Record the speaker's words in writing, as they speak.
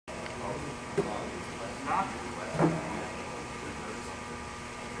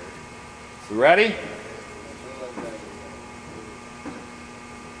You ready?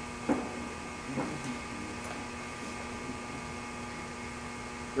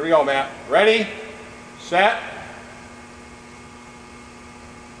 Here we go, Matt. Ready, set,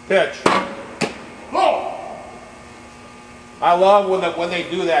 pitch. Oh! I love when they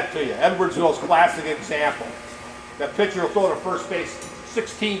do that to you. Edwardsville's classic example. That pitcher will throw to first base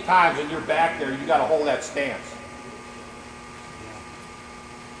 16 times and you're back there. You got to hold that stance.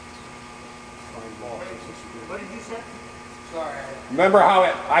 What did you say? Sorry. Remember how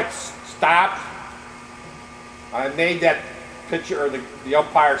I stopped? I made that pitcher or the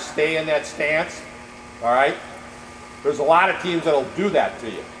umpire stay in that stance. All right? There's a lot of teams that'll do that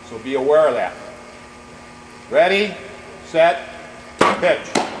to you, so be aware of that. Ready, set, pitch.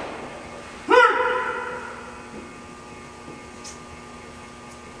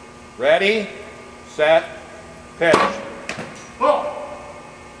 Ready, set, pitch. Oh.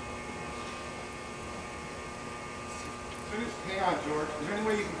 Hang on, George. Is there any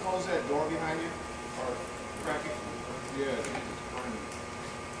way you can close that door behind you? Or crack it? Yeah.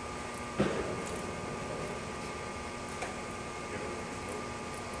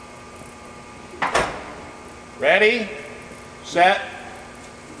 Ready, set,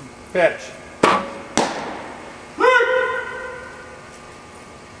 pitch.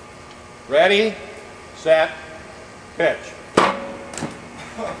 Ready, set, pitch.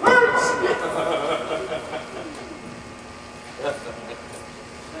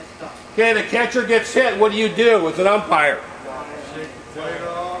 Okay, the catcher gets hit. What do you do as an umpire? Shake the plate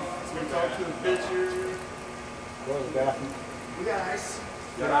off. We talk to the pitcher. Go to the bathroom. We got ice.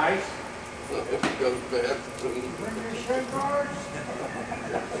 Got ice? If he goes bad. Bring your shin guards.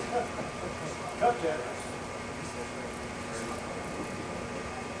 Cut that.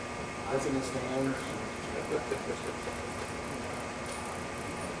 That's in the stands.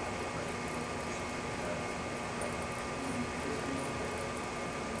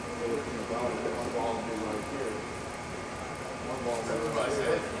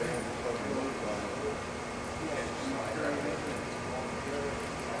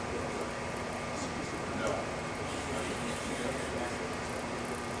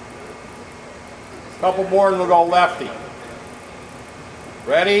 Couple more and we'll go lefty.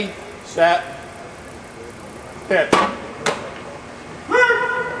 Ready, set, pitch.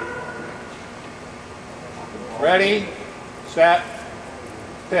 Ready, set,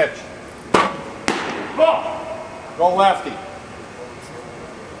 pitch. Go lefty.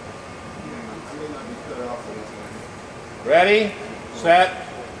 Ready, set,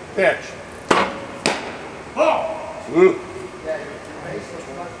 pitch. Ooh. Yeah, your base looks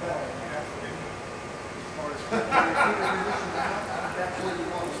much better. That's where you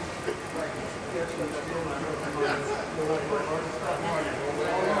want to your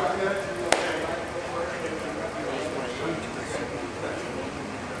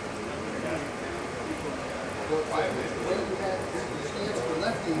stance for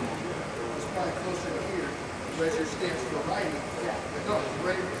lefty is probably closer to here, whereas your stance for righty, no,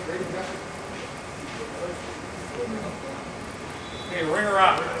 ready, Okay, ring her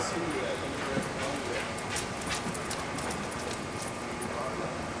up.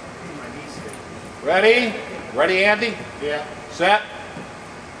 Ready? Ready, Andy? Yeah. Set.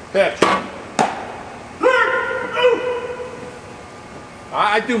 Pitch.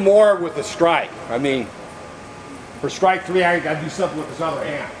 I do more with the strike. I mean, for strike 3, I got to do something with this other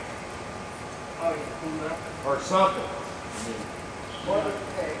hand. Or something.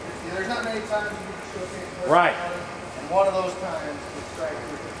 Okay, there's not many times you can showcase personality, Right. and one of those times is strike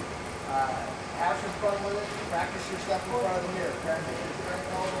 3. Have some fun with it. Practice your stuff in front of the mirror. Practice your strike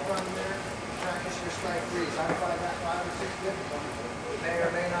calls in front of the mirror. Practice your strike 3s. I probably got 5 or 6 different ones. May or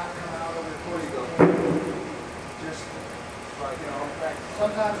may not come out over the course of the game. Just, you know, practice.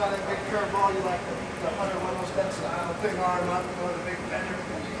 Sometimes on a big curveball, you like the Hunter Wendell Stenson, I have a big arm up, you go to the big bender.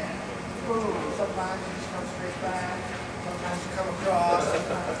 Boom. Sometimes you just come straight back. Sometimes you come across.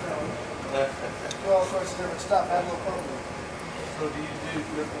 Sometimes, you know, do all sorts of different stuff. Have a little fun with it. So do you do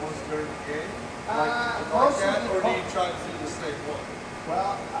different ones during the game? Mostly, Or do you try to do the same one?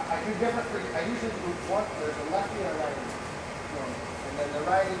 well, I do different for, I usually do one, there's a lefty and a righty. And then the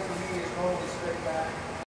righty for me is normally straight back.